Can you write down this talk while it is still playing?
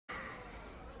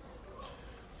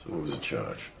So what was the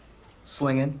charge?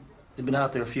 Slinging. They've been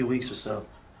out there a few weeks or so.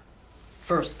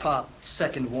 First pop,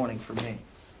 second warning for me.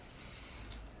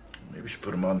 Maybe we should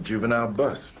put him on the juvenile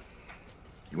bus.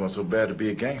 You want so bad to be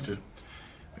a gangster.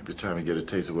 Maybe it's time to get a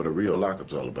taste of what a real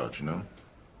lockup's all about, you know?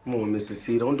 Come on, Mr.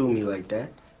 C, don't do me like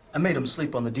that. I made him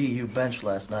sleep on the DU bench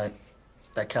last night.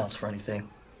 That counts for anything.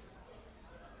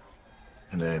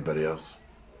 And anybody else?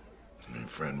 I mean,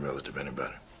 friend, relative,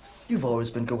 anybody? You've always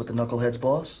been good with the knuckleheads,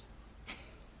 boss.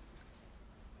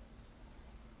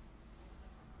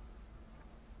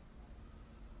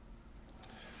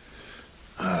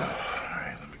 All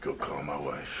right, let me go call my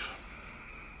wife.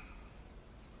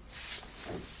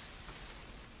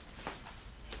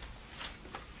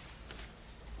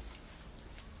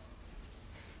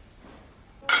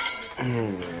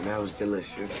 Man, that was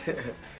delicious.